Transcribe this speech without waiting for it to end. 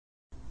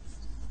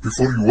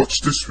Before you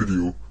watch this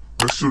video,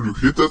 make sure you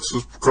hit that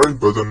subscribe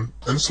button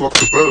and slap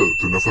the bell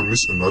to never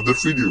miss another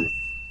video.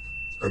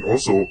 And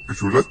also,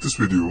 if you like this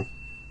video,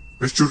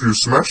 make sure you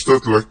smash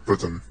that like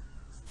button.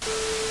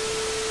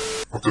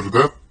 After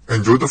that,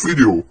 enjoy the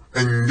video.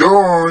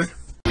 Enjoy!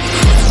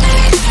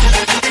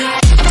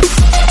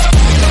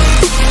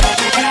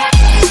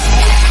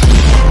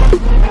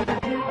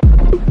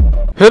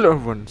 Hello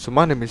everyone, so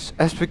my name is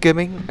SP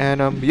Gaming and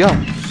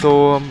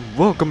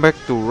welcome back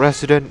to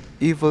Resident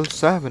Evil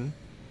 7.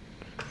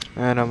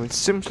 And it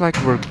seems like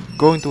we're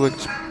going to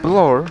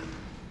explore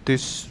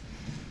this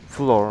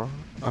floor,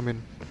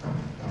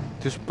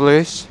 this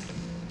place.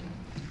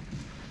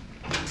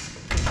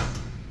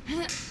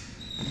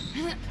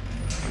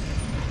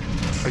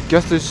 I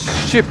guess this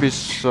ship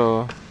is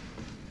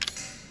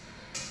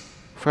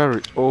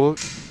very old.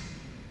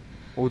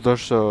 Oh,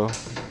 there's a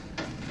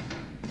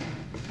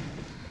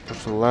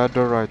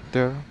ladder right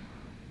there.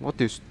 What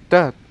is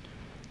that?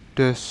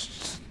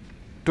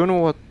 Don't know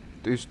what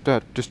is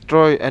that.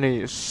 Destroy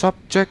any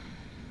subject?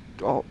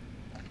 Oh,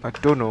 I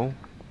don't know.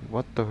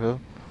 What the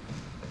hell?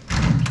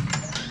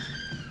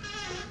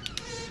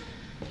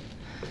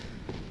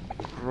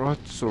 Right,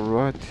 so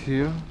right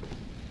here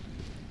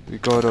we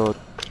got a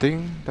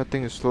thing. That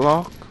thing is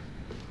locked.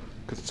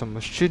 Got some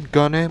machine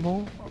gun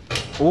ammo.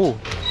 Oh,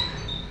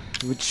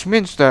 which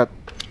means that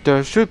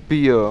there should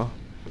be a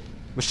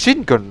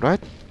machine gun,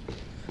 right?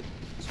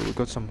 So we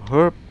got some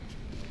herb.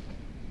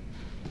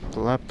 The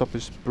laptop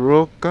is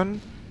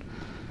broken.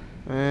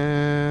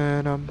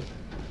 And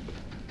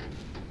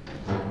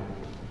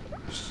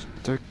just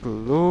take a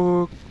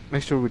look.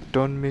 Make sure we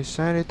don't miss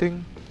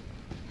anything.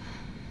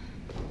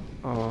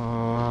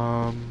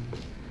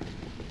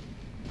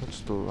 That's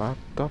the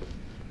laptop.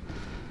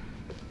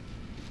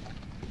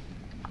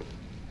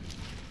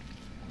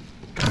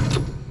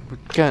 We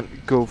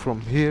can't go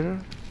from here.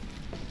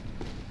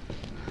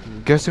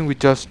 I'm guessing we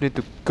just need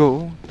to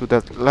go to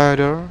that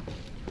ladder.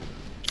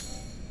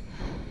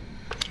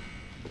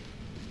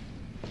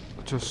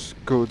 Just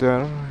go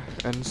there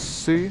and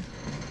see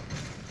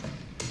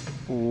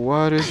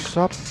what is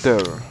up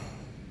there.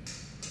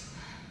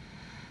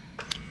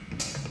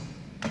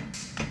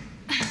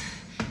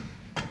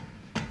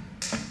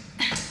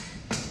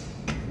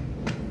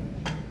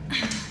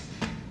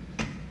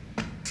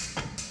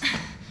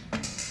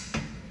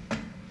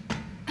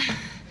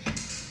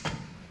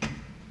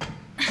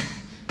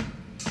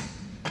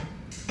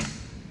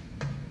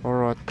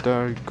 Alright,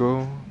 there you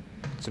go.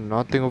 There's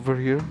nothing over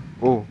here.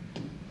 Oh,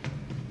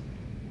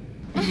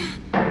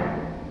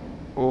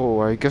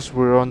 I guess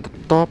we're on the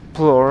top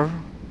floor,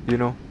 you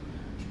know.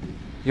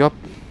 Yup.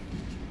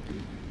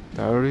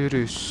 There it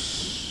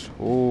is.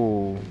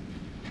 Oh.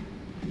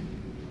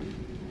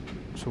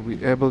 So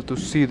we're able to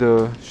see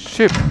the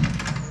ship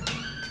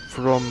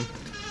from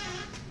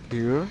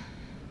here.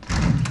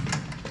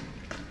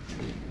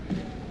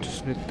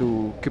 Just need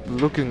to keep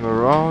looking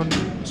around.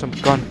 Some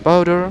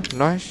gunpowder,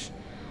 nice.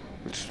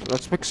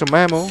 Let's make some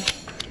ammo.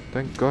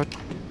 Thank God.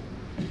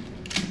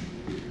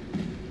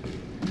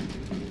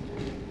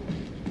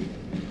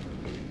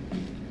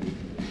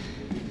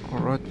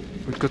 Alright,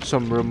 we got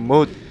some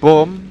remote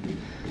bomb.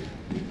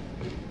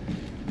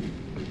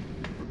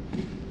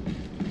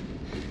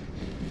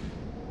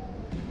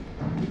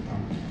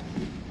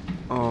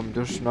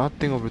 There's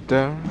nothing over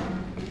there.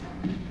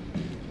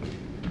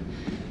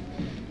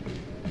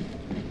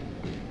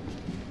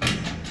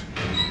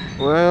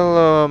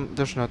 Well,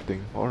 there's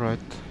nothing. Alright,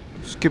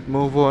 skip,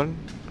 move on.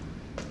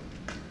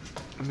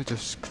 Let me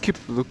just keep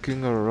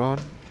looking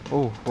around.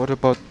 Oh, what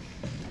about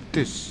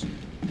this?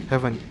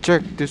 Haven't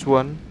checked this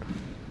one.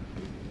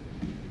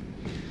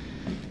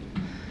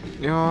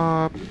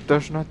 Yeah,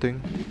 there's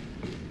nothing.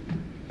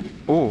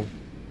 Oh,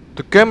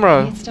 the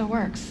camera. It still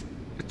works.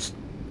 It's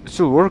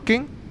still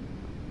working?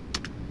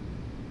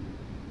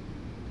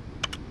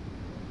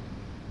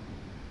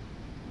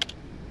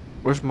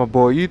 Where's my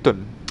boy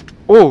Ethan?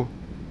 Oh!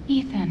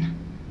 Ethan.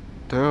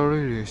 There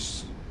it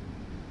is.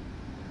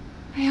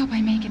 I hope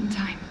I make it in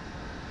time.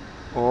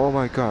 Oh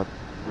my God.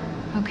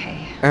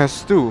 Okay.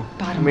 S2.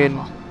 Bottom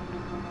level.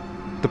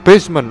 The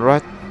basement,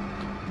 right?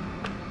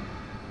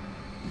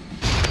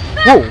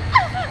 Whoa!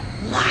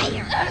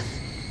 Liar!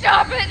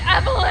 Stop it,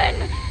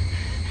 Evelyn!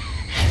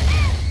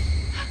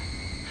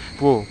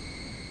 Whoa.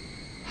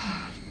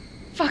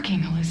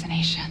 Fucking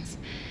hallucinations.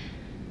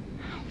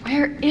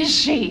 Where is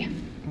she?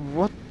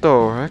 What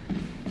the heck?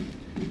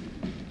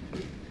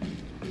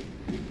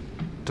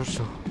 There's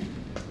a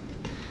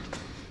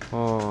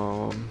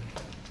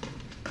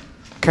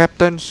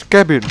captain's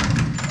cabin.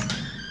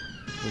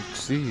 Let's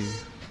see.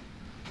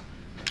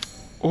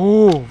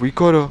 Oh, we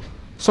got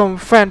some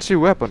fancy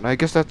weapon. I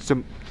guess that's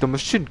the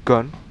machine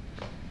gun.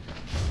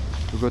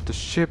 We got the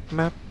ship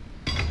map,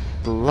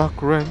 the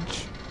lock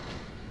wrench.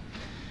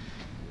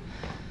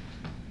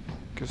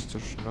 Guess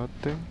there's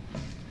nothing.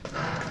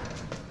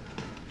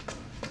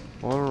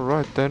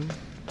 Alright then.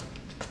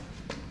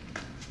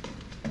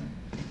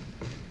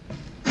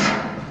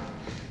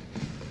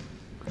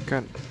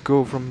 Can't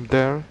go from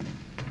there.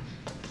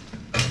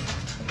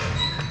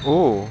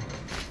 Oh,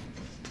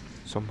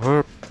 Some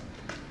herb.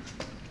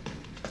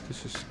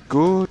 This is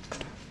good.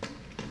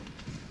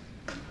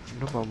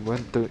 No, I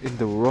went in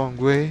the wrong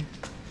way.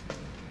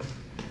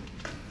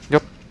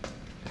 Yep,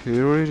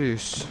 here it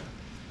is.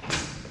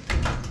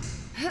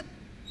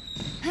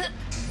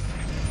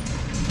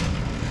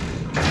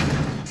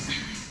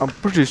 I'm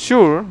pretty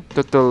sure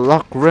that the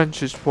lock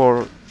wrench is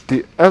for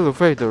the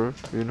elevator,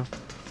 you know,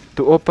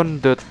 to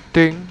open the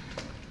thing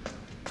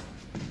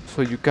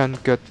so you can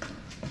get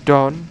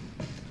down.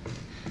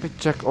 Let me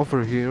check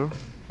over here.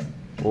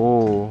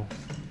 Oh,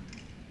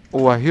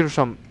 I hear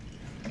some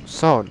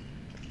sound.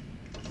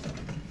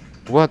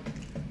 What?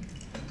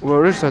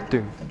 Where is that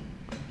thing?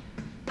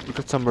 We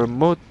got some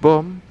remote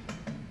bomb.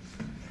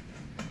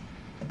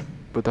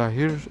 But I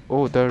hear...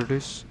 Oh, there it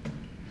is.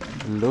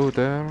 Below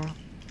there.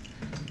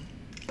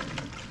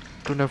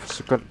 Don't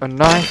have a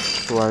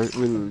knife, so I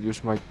will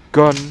use my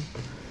gun.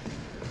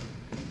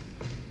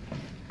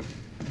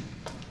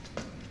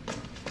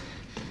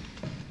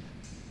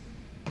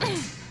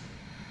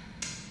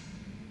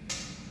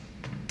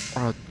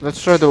 Alright,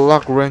 let's try the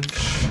lock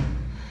wrench.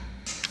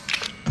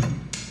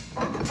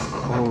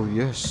 Oh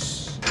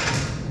yes,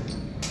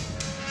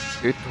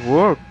 it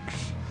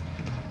works.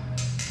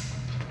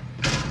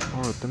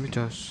 Alright, let me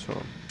just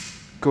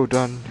go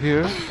down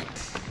here.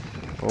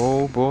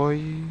 Oh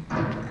boy.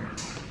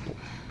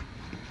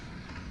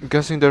 I'm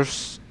guessing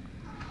there's...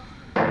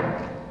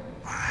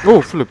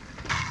 Oh flip.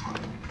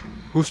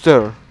 Who's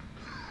there?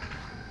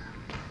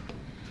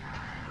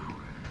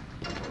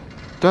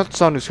 That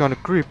sound is kinda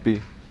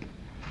creepy.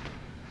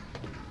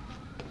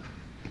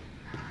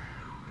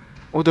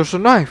 Oh, there's a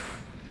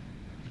knife.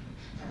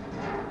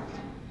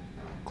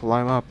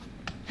 Climb up.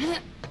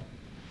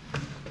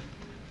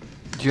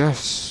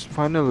 Yes,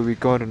 finally we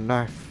got a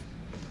knife.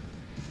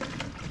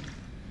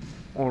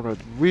 Alright,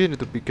 we need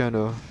to be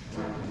kinda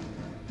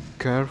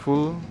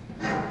careful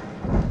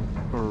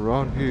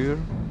around here.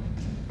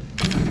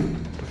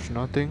 There's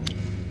nothing.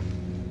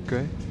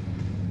 Okay.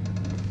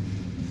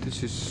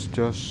 This is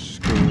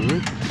just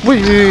good.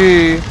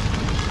 Wee!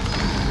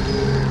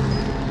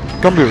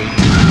 Come here.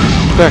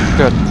 Attack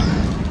that.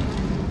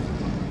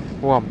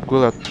 Oh, I'm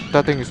good at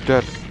that thing is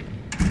dead.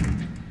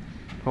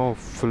 Oh,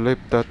 flip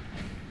that.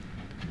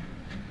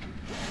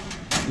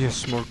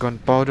 Yes, more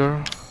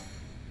gunpowder.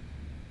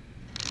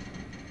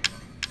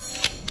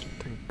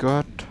 Thank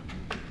God.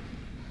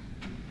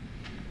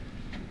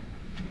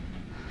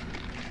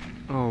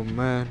 Oh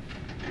man.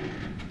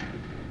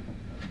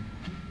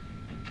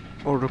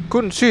 Oh,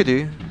 Raccoon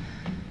City.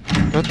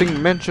 That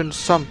thing mentioned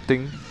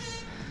something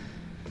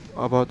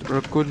about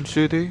Raccoon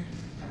City.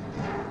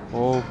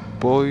 Oh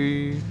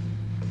boy.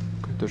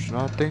 There's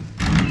nothing.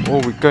 Oh,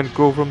 we can't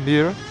go from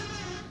here.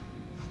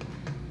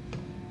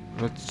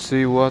 Let's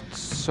see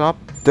what's up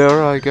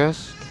there, I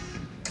guess.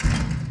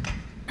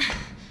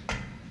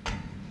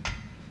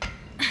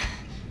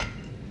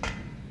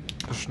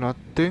 There's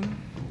nothing.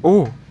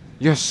 Oh,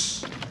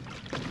 yes.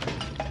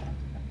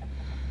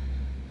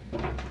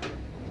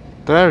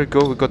 There we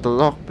go, we got the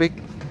lockpick.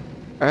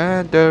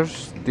 And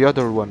there's the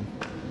other one.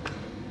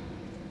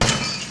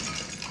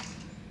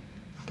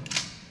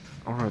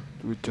 Alright,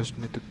 we just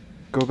need to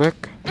go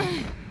back.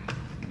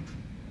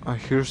 I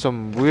hear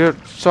some weird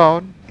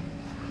sound.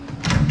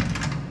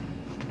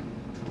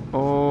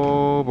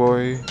 Oh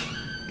boy.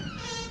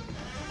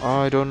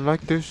 I don't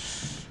like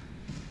this.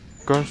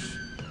 Gosh.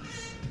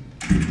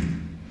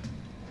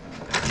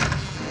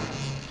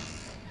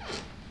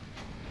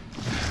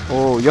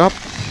 Oh, yup.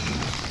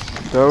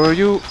 There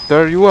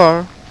you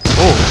are.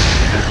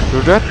 Oh,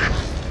 you're dead?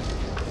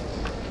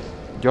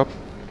 Yup.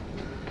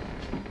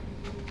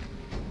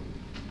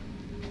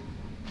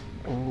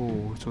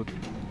 Oh, so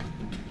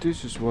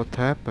this is what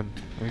happened,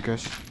 I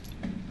guess.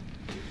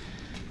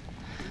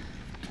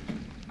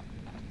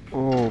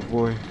 Oh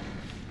boy.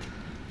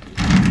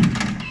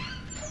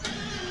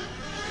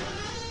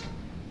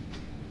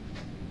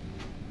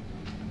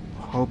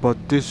 How about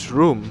this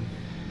room?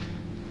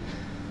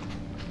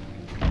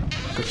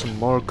 Got some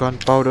more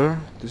gunpowder.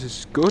 This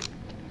is good.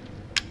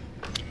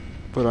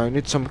 But I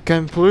need some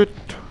chem fluid.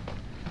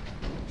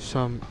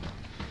 Some...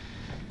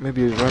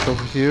 maybe right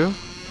over here.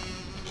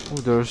 Oh,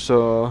 there's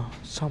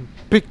some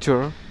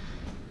picture.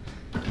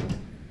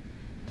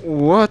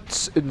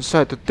 What's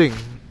inside the thing?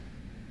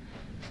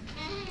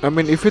 I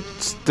mean, if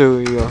it's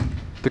the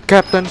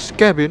captain's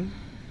cabin,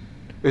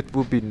 it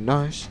would be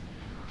nice.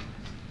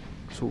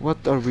 So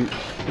what are we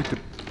going to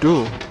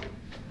do?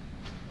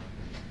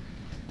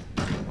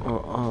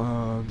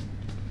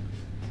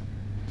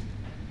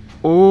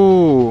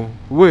 Oh,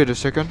 wait a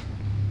second.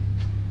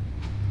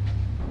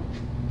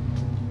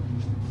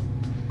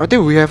 I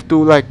think we have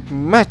to like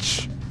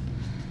match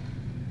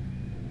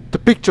the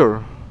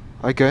picture,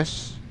 I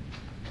guess.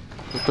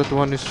 So that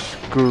one is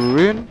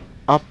green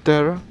up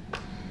there.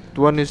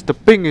 The one is the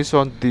pink is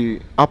on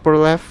the upper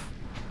left.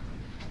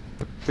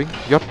 The pink,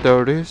 yup,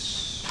 there it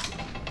is.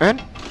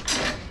 And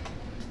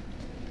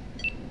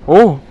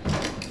oh,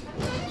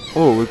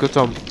 we got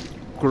some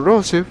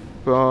corrosive.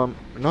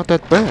 Not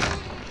that bad,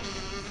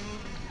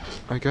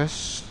 I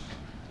guess.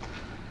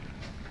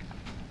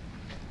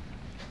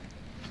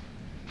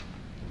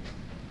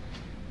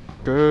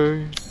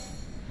 Okay.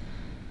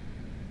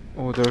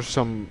 Oh, there's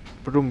some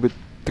room with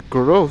the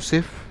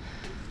corrosive.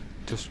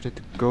 Just need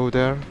to go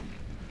there,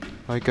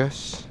 I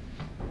guess.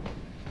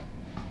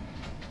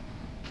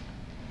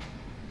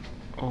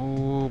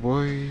 Oh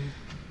boy.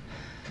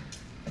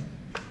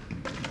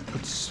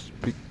 Let's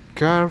be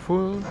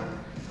careful.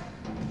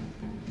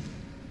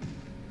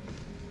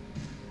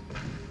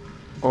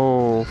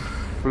 Oh,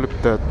 flip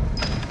that.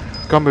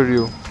 Come here,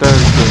 you. There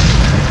you go.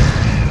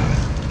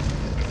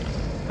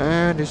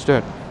 And he's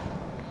dead.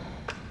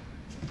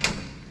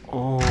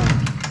 Oh.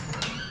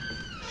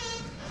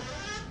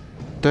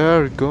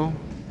 There you go.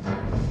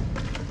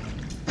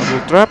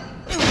 You're trapped?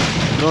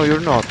 No,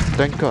 you're not.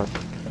 Thank God.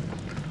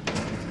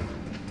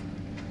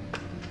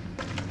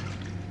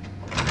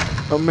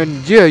 I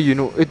mean, yeah, you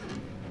know, it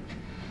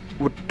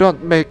would not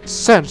make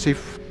sense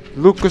if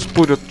Lucas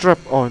put a trap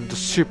on the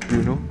ship,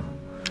 you know.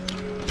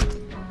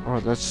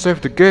 Alright, let's save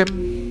the game.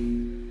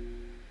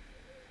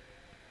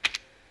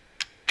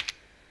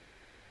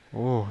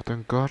 Oh,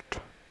 thank God.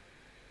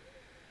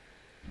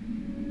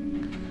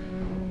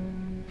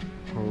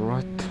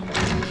 Alright,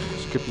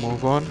 skip,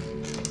 move on.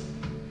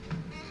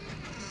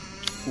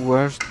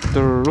 Where's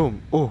the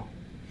room? Oh,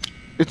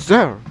 it's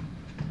there.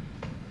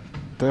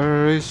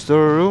 There is the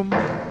room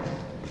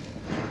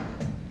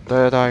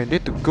that I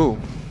need to go.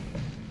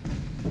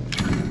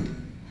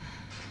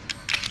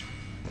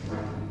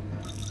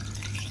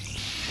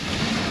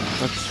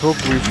 Let's hope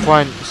we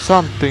find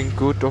something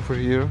good over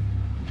here.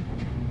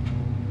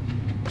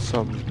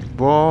 Some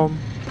bomb.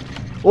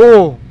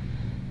 Oh!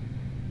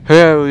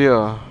 Hell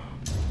yeah!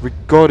 We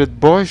got it,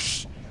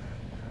 boys!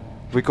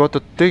 We got the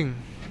thing.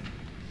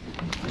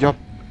 Yup.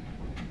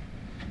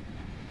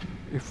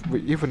 If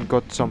we even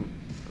got some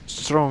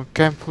strong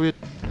camp fleet.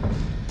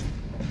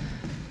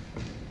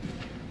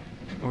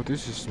 Oh,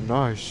 this is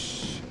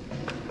nice.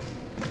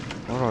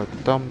 Alright,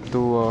 time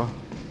to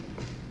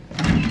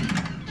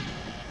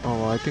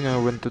oh, I think I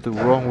went to the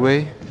wrong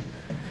way.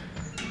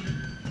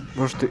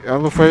 Where's the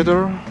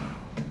elevator?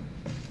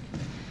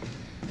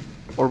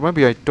 Or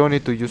maybe I don't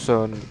need to use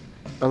an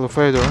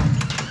elevator.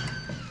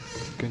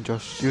 I can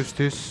just use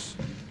this.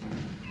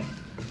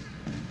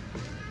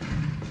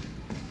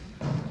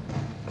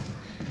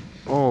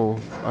 Oh,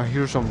 I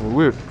hear some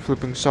weird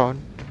flipping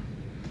sound.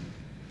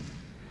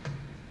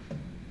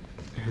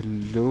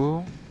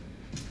 Hello?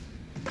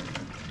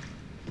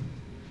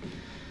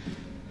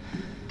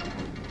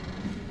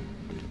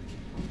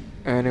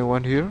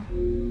 Anyone here?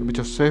 Let me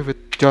just save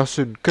it just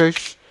in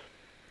case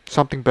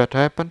something bad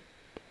happened.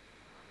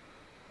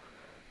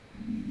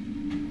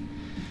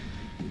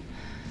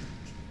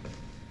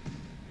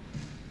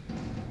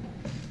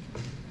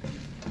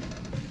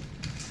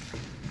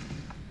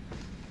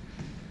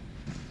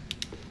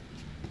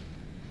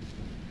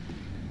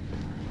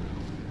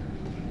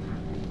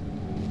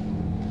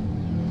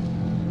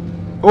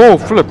 Oh,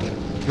 flip!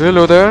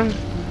 Hello there.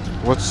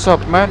 What's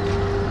up, man?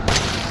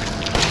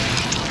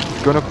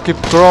 Gonna keep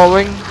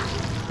crawling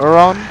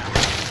around.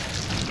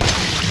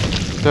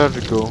 There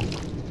we go.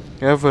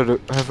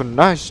 Have a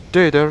nice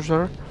day there,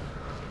 sir.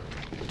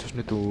 Just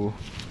need to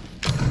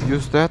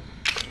use that.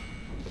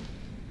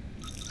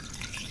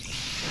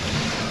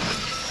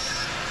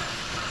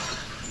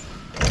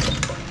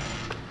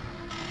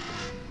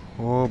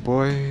 Oh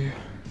boy.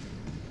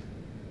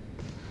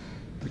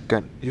 We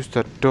can use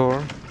that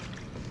door.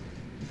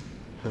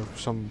 Have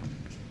some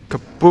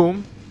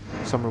kaboom,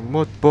 some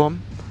remote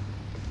bomb.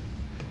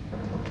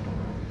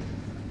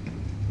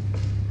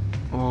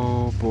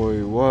 Oh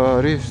boy,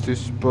 what is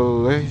this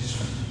place?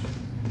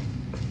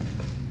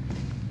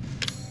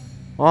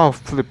 Oh,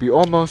 Flippy,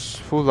 almost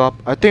full up.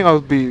 I think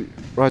I'll be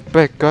right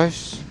back,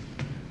 guys.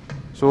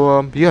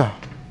 So yeah.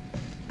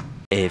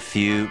 A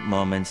few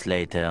moments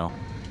later.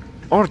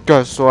 Alright,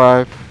 guys. So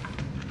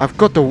I've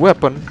got the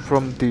weapon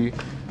from the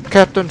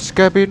captain's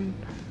cabin,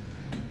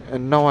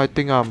 and now I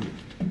think I'm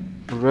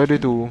ready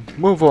to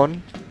move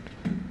on,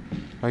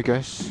 I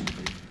guess.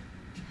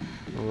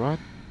 Alright.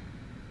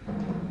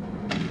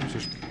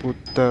 Just put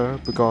there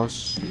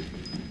because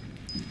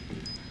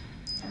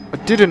I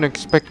didn't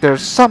expect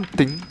there's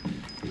something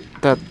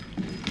that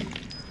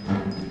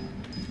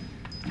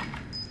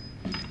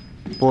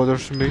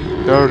bothers me.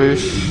 There it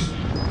is.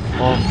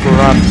 Oh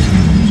crap.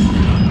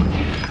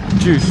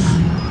 Jeez.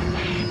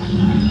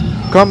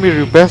 Come here,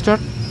 you bastard.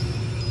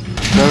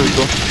 There we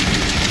go.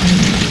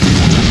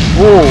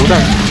 Oh,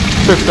 nice.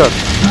 Flip that.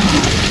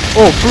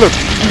 Oh, flip.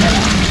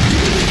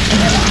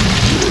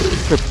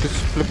 Flip this.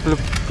 Flip, flip,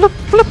 flip,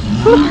 flip, flip.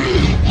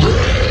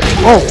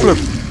 Oh, flip.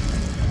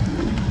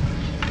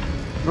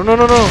 No, no,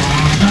 no, no.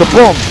 The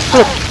bomb.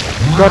 Flip.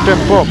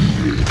 Goddamn bomb.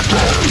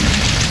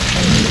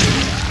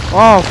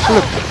 Oh,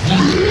 flip.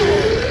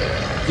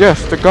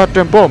 Yes, the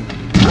goddamn bomb.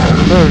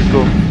 There we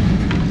go.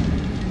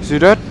 See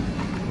that?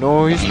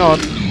 No, he's not.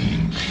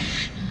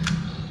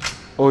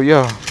 Oh,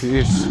 yeah, he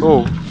is.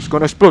 Oh, it's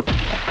gonna explode.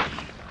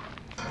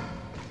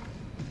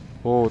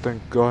 Oh,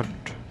 thank God.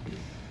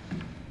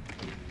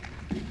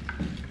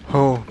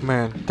 Oh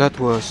man, that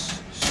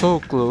was so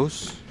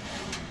close.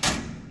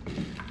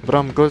 But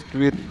I'm glad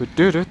we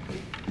did it.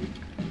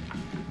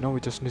 Now we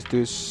just need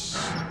this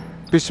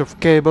piece of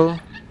cable.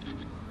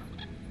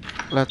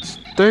 Let's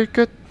take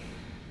it.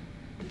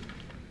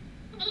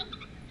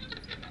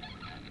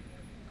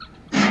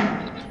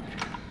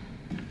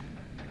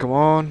 Come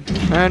on,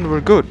 and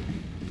we're good.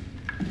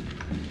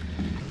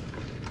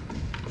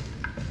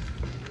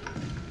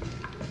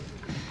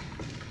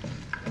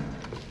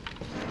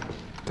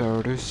 There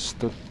it is,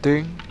 the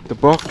thing, the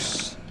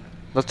box.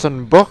 Let's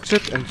unbox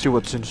it and see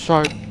what's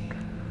inside.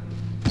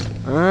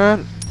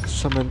 And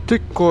some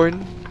antique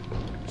coin.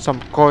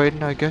 Some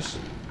coin, I guess.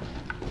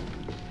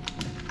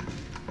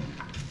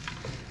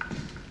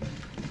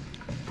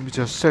 Let me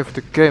just save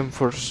the game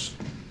first.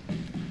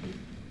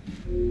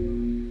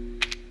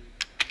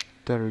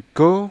 There we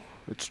go,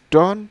 it's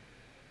done.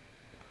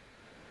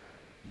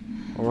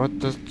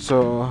 Alright, let's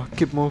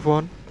keep move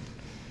on.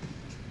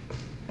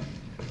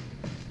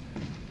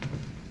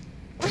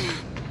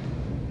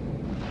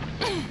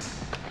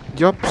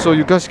 Yup, so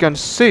you guys can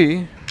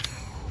see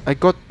I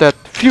got that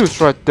fuse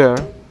right there.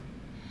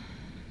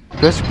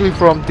 Basically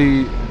from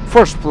the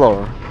first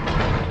floor.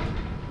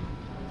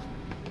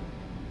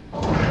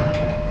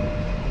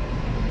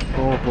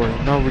 Oh boy,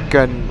 now we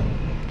can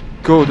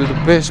go to the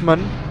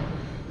basement.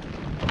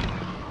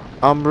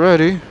 I'm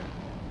ready.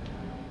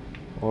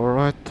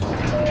 Alright.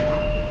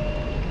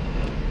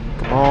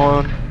 Come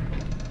on.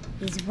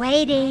 He's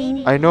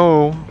waiting. I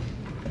know.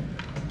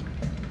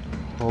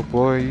 Oh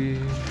boy.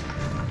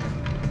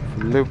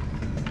 Flip.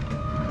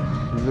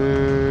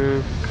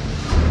 Flip.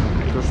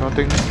 There's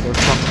nothing. There's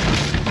something.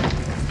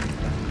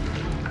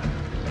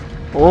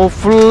 Oh,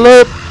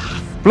 flip!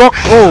 Block!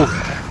 Oh!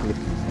 Flip.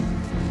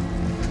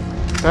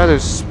 That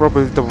is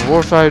probably the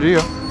worst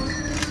idea.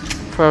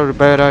 Very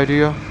bad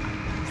idea.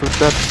 Flip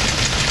that.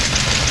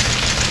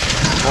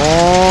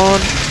 On.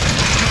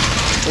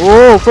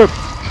 Oh, flip!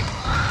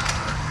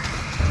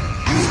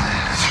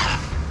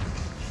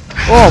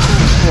 Oh!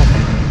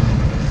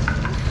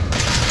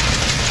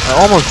 I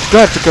almost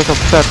died because of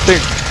that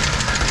thing.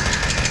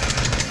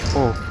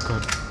 Oh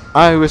god.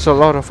 I waste a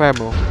lot of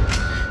ammo.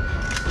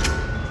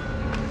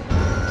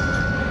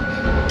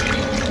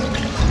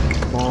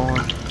 Come on.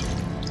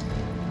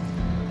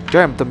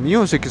 Damn, the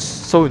music is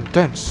so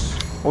intense.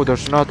 Oh,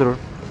 there's another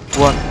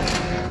one.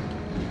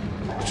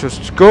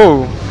 Just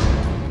go.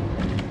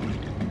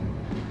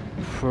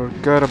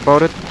 Forget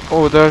about it.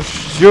 Oh,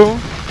 there's you.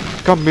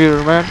 Come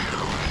here, man.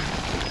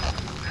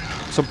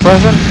 Some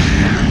present?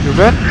 You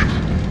bet?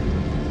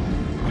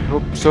 I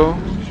hope so.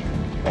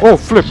 Oh,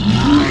 flip!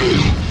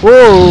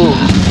 Whoa!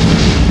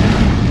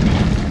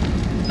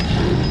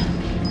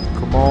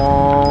 Come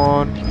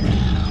on.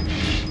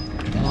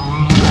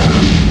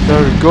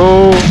 There we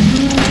go.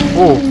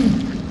 Oh.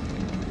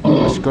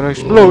 It's gonna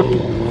explode.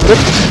 Flip.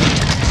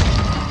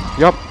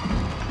 Yup.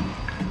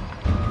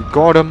 We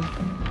got him.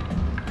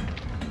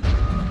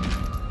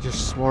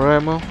 Just more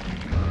ammo.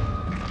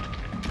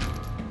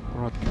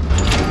 Right.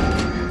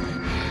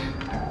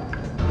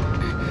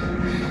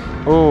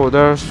 Oh,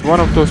 there's one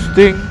of those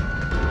things.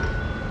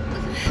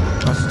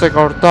 Let's take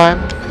our time.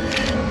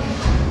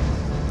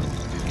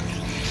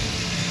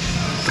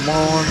 Come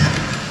on.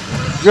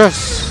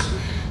 Yes.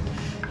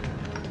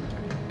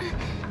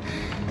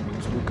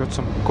 So we got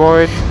some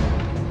coin.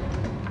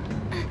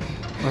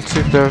 Let's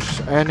see if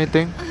there's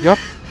anything. Yup.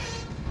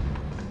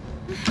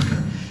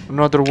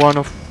 Another one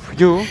of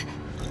you.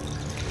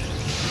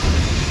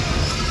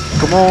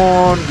 Come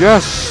on.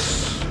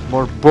 Yes.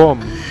 More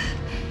bomb.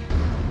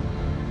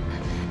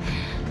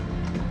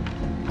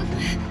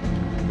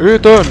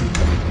 Ethan!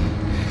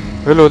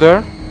 Hello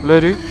there,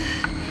 lady. I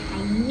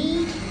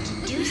need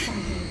to do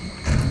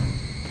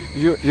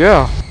something.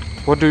 Yeah.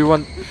 What do you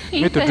want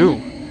me to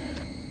do?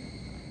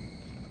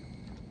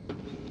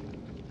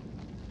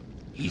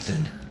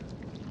 Ethan?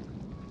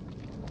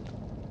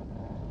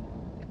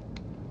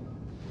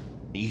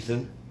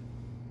 Ethan?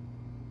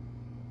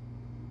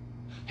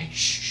 Hey,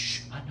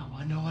 shh, I know.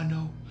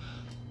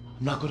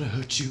 I'm not gonna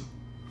hurt you.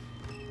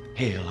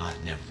 Hell, I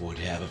never would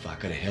have if I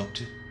could have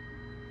helped it.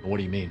 What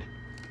do you mean?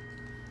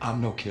 I'm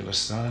no killer,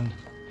 son.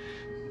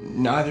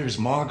 Neither is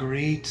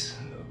Marguerite,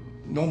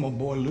 nor my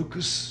boy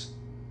Lucas,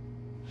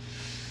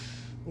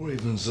 or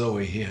even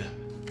Zoe here.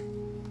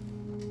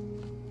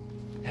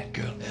 That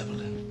girl,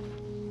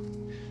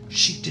 Evelyn,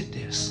 she did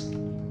this.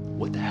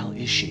 What the hell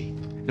is she?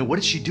 Now, what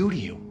did she do to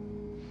you?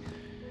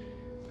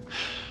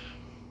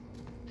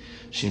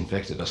 She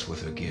infected us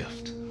with her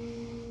gift.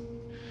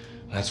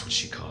 That's what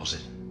she calls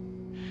it.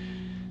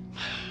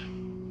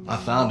 I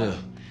found her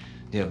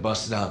near a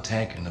busted out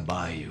tank in the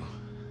bayou.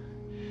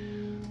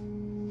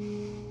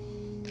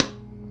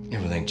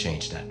 Everything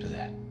changed after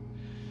that.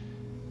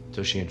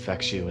 So she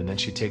infects you and then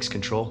she takes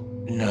control?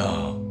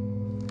 No.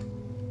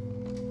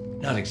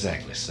 Not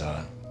exactly,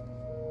 son.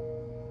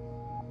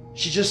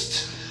 She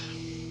just...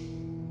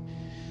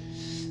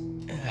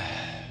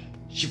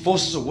 She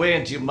forces her way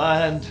into your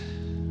mind,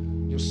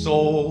 your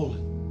soul.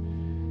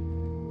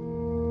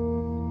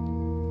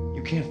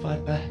 You can't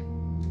fight back.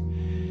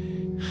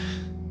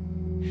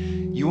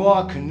 You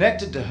are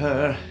connected to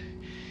her,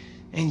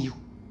 and you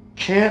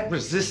can't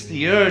resist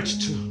the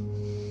urge to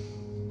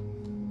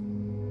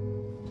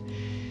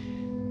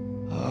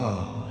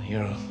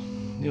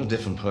You're a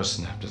different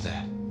person after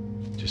that.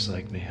 Just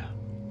like Mia.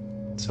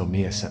 So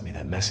Mia sent me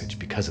that message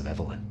because of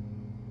Evelyn.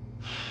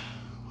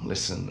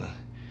 Listen,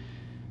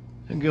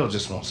 the girl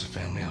just wants a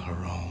family of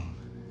her own.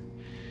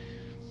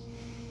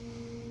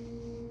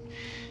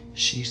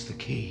 She's the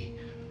key.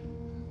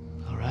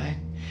 All right?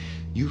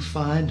 You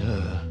find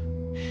her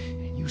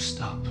and you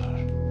stop her.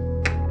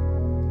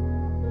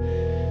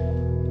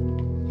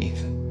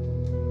 Ethan.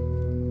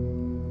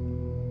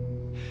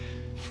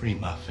 Free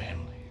my family.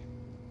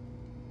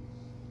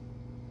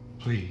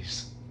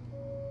 Please.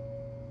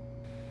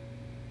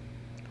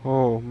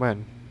 Oh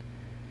man.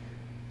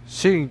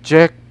 Seeing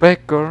Jack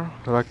Baker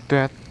like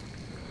that,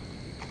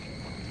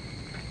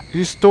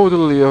 he's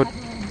totally a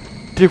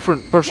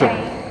different person.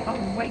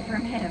 Stay away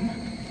from him.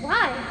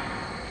 Why?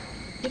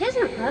 He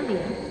doesn't love you.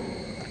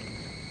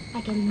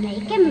 I can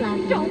make him love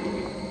you.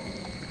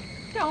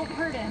 Don't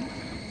hurt him.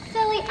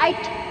 Silly, I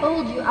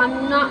told you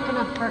I'm not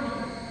gonna hurt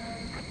him.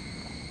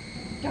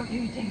 Don't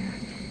you dare.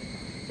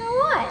 So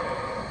what?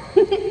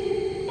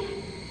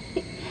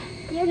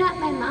 You're not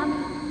my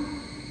mommy.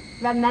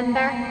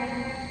 Remember?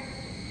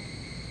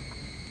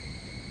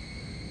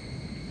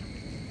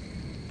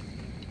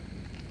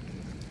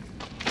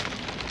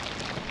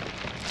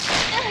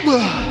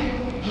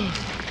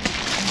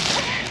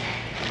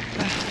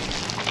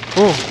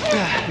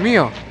 Oh,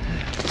 Mia.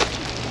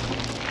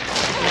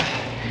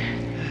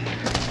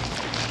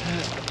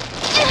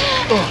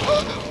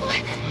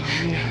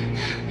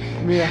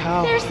 Mia,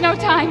 how? There's no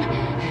time.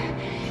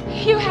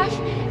 You have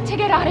to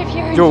get out of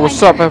here. in Yo, time.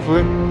 what's up,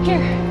 Evelyn?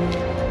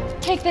 Here,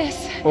 take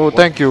this. Oh,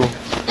 thank you. Whoa!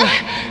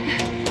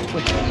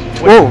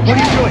 Whoa, What are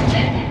you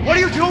doing? What are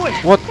you doing?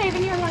 what?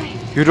 Saving your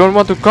life. You don't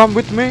want to come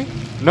with me?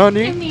 You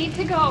Nani? need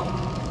to go.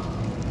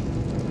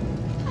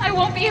 I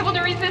won't be able to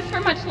resist for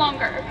much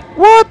longer.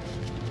 What?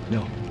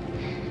 No.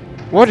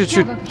 Why did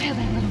you Now go kill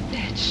that little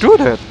bitch. do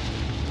that?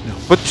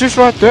 But she's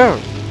right there.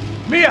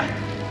 Mia!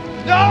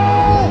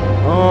 No!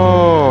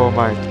 Oh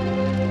my.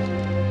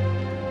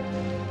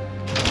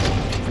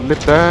 Flip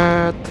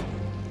that.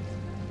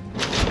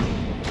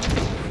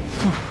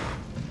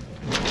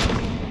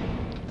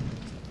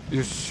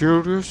 You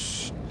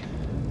serious?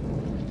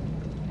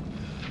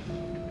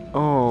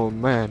 Oh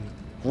man.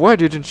 Why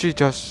didn't she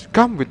just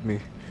come with me?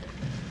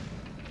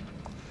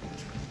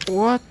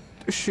 What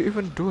is she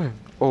even doing?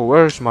 Oh,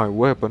 where's my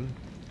weapon?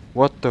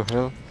 What the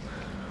hell?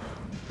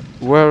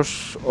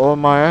 Where's all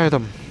my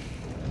item?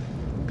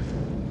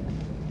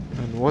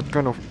 And what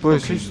kind of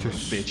place Okay, is you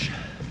this? bitch.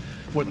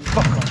 What the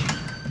fuck are you?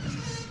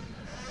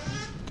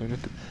 I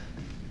need to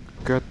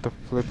get the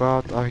flip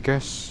out, I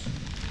guess.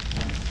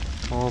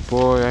 Oh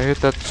boy, I hate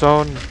that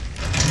sound.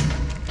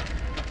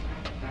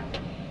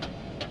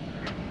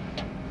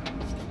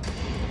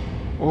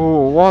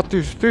 Oh, what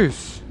is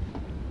this?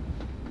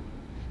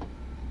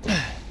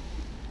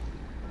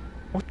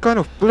 What kind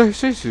of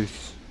place is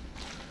this?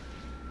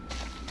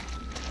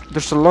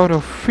 There's a lot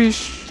of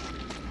fish.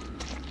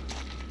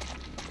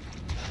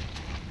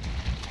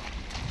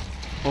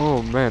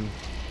 Oh man.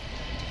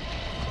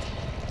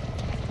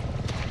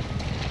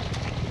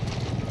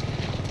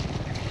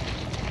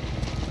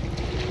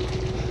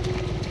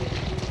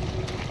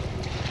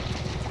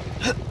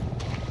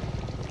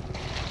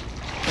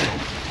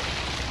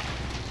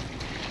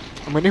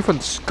 I mean, even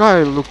the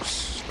sky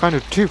looks kind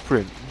of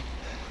different.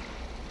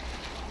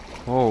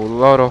 Oh, a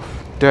lot of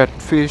dead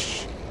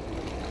fish.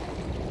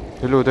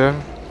 Hello there.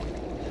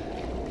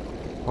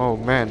 Oh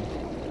man.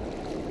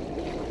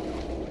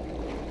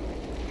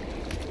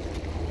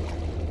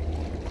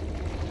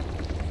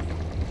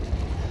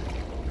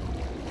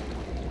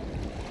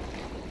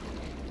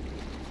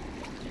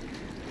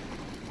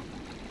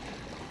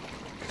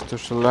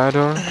 There's a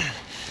ladder.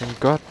 Thank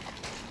God.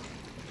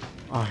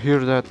 I hear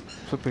that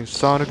flipping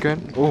sound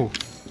again. Oh,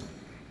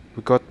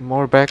 we got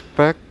more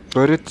backpack,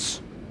 but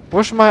it's...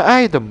 Where's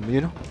my item,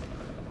 you know?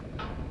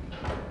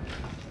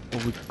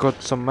 Oh, we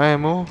got some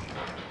ammo.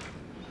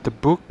 The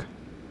book.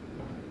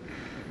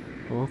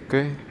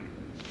 Okay.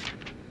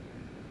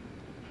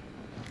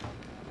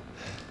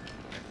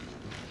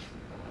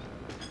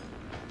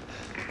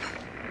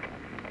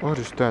 What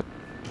is that?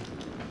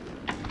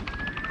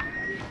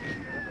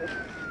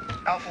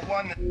 Alpha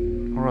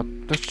 1, Alright,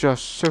 let's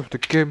just save the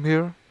game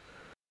here.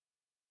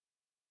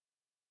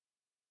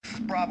 this is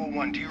Bravo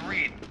 1. Do you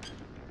read?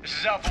 This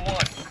is Alpha 1.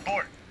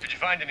 Report. Did you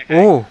find anything?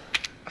 Oh,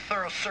 A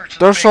thorough search of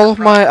there's the all of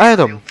Baker my property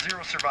item. revealed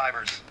 0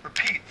 survivors.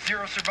 Repeat,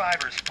 0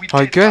 survivors. We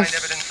I did guess.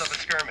 find evidence of a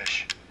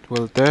skirmish.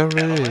 well there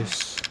it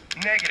is.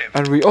 Negative.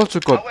 And we also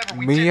got However,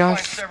 we did find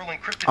Mia's several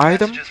encrypted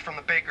item. messages from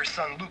the baker's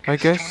son Lucas I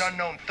guess. to an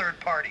unknown third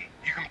party.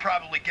 You can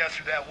probably guess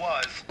who that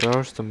was.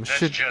 There's the That's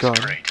machine just gun,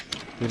 great.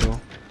 you know.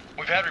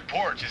 We've had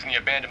reports using the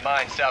abandoned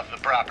mine south of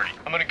the property.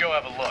 I'm gonna go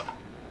have a look.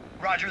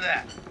 Roger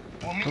that.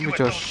 We'll meet Let you me at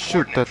just those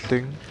shoot that coordinates.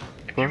 thing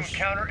If you first.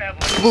 encounter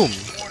Evelyn, Boom.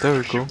 order There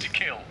we for go. shoot to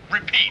kill.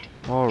 Repeat.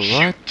 Alright.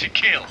 Shoot to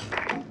kill.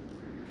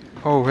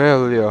 Oh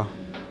hell yeah.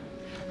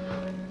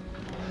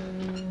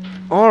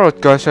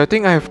 Alright guys, I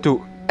think I have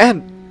to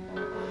end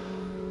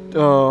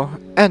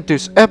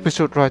this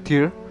episode right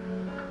here.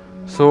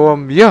 So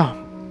yeah,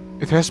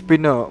 it has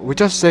been we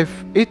just saved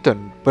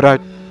Ethan,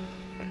 but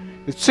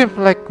it seems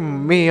like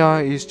Mia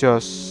is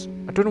just,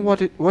 I don't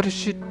know what is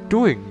she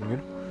doing, you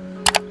know?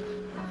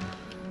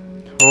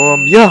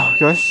 Yeah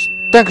guys,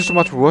 thank you so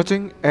much for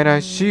watching, and I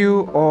see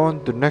you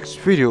on the next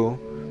video.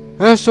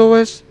 As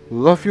always,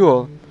 love you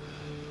all.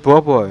 Bye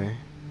bye.